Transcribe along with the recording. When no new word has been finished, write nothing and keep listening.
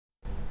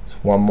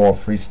One more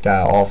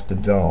freestyle off the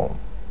dome,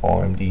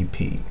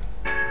 RMDP.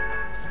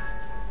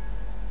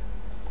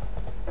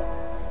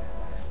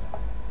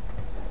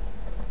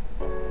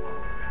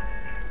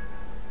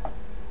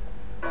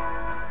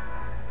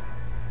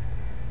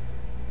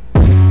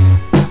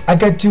 I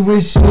got you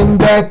wishing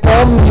back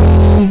on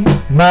me,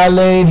 my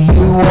lady,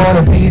 you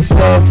wanna be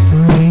set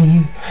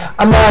free.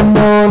 I'm not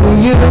knowing who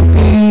you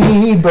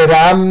be, but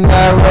I'm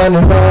not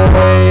running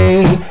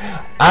away.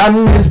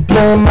 I'm just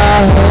playing my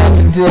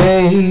hand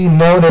today,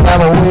 know that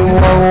I'ma win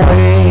one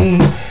way.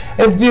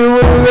 If you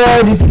were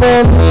ready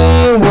for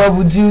me, what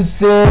would you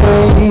say?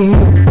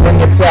 Bring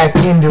it back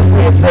into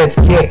it, let's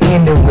get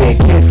into it.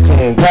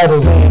 Kissing,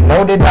 cuddling,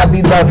 know that I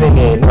be loving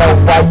it. Know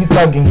why you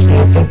thugging,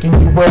 kid, thinking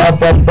you were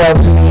up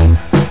above me.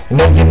 And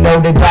then you know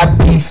that I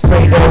be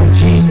straight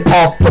OG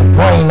off the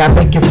brain, I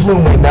make it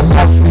fluent. I'm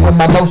hustling with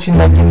my motion,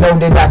 like you know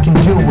that I can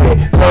do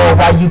it. Girl,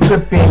 why you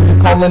tripping? You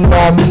calling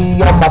on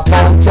me on my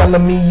phone,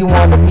 telling me you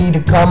wanted me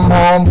to come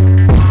home.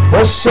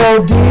 Well,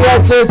 Shorty, I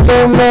just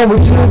don't know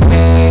what you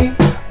be.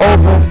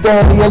 Over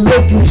there, you're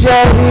looking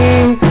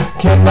shorty.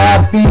 Can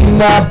I be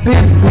not be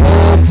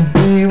good to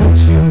be with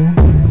you?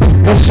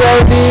 Well,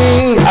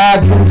 Shorty, I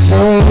can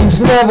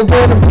change, never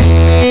gonna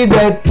be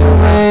that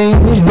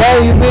deranged. Now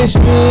you wish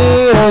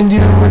me and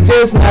you were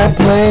just not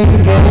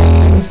playing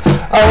games.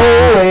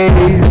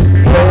 Always,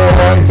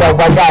 yeah, yo,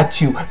 I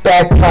got you,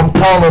 back come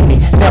calling me.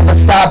 Never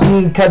stop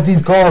me, cause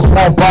these girls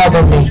won't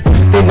bother me.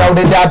 They know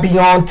that I be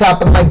on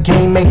top of my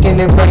game, making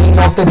it rain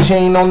off the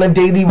chain on the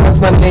daily. What's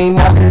my name?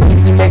 I can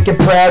really make it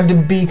proud to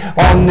be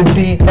on the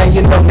beat. Now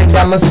you know that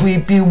I'ma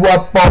sweep you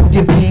up off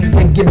your feet.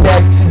 Take you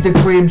back to the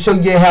crib, show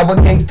you how a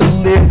gangster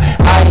live.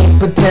 I ain't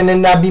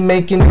pretending I be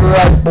making it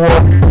right, boy.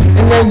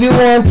 And now you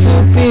want to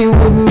be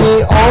with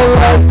me,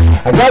 alright.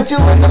 I got you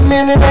in a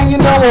minute and you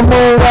know I'm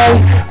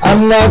alright.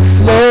 I'm not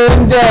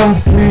slowing down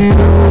for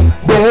you,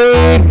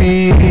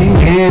 baby,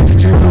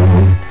 it's true.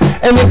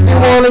 And if you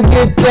wanna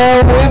get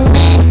down with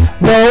me,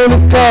 know to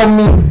call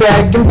me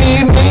back and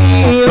be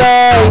me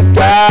like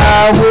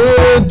I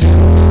will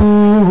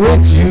do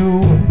with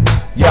you.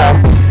 Yeah,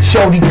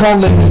 Shorty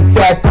calling me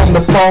back on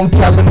the phone,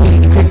 telling me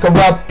to pick her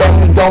up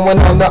and we going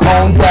on the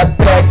own. That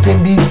back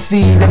in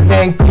DC to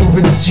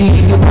Vancouver G.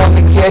 You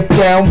wanna get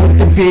down with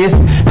the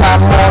best?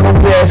 I'm on a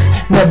rest,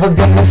 never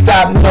gonna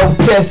stop, no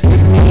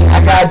testing me.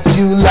 I got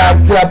you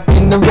locked up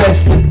in the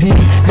recipe.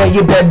 Now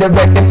you better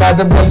recognize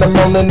it when I'm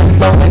rolling and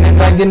flowing. And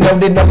now you know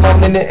that I'm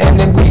on it and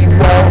then we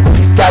roll.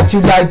 Got you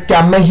like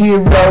I'm a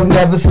hero,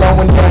 never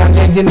slowing down.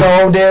 Yeah, you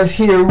know there's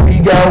here we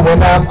go.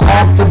 And I'm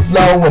off the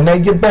flow, and now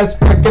you best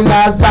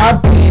recognize I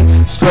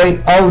be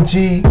straight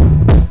OG.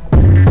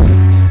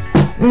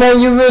 Now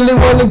you really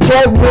wanna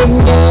get with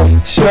me,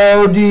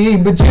 Shorty,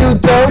 but you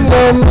don't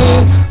know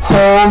me,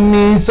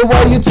 homie. So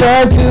why you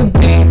trying to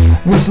beat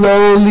me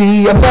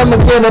slowly? I'm gonna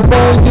get up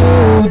on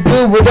you,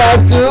 do what I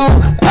do.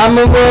 I'm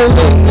a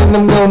rolling and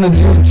I'm gonna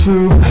do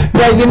truth.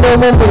 Now you know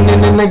I'm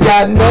winning and I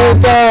got no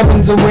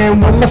diamonds. I win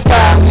with my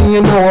style and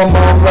you know I'm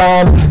on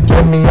rhyme.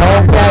 Get me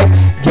all back,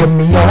 get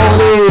me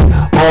all in.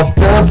 Off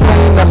the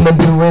plane, I'ma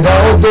do it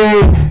all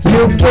day.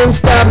 You can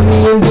stop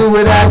me and do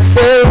what I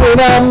say, but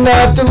I'm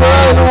not to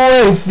run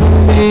away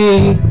from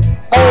me.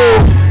 Oh,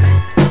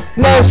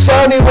 now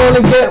Shorty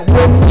wanna get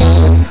with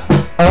me.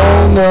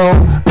 Oh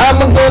no,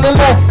 I'm gonna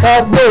let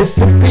our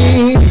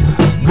recipe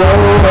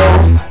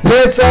go.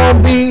 Let's all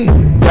be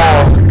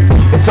down.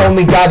 It's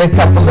only got a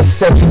couple of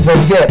seconds I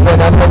get, but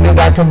I know that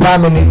I can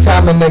rhyme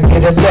anytime and I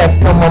get it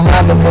left on my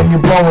mind. And when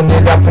you're blowing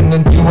it up and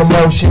into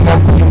emotion,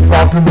 I'm putting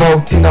while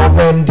promoting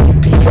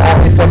RMDP.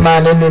 Always I'm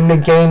minding in the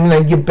game, now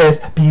you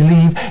best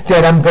believe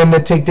that I'm gonna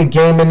take the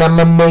game and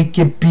I'ma make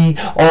it be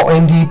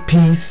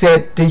RMDP.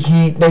 Set the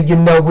heat, now you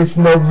know it's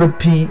no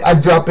repeat. I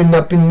dropping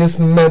up in this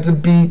meta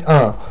beat,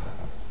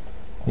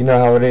 You know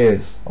how it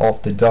is,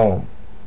 off the dome.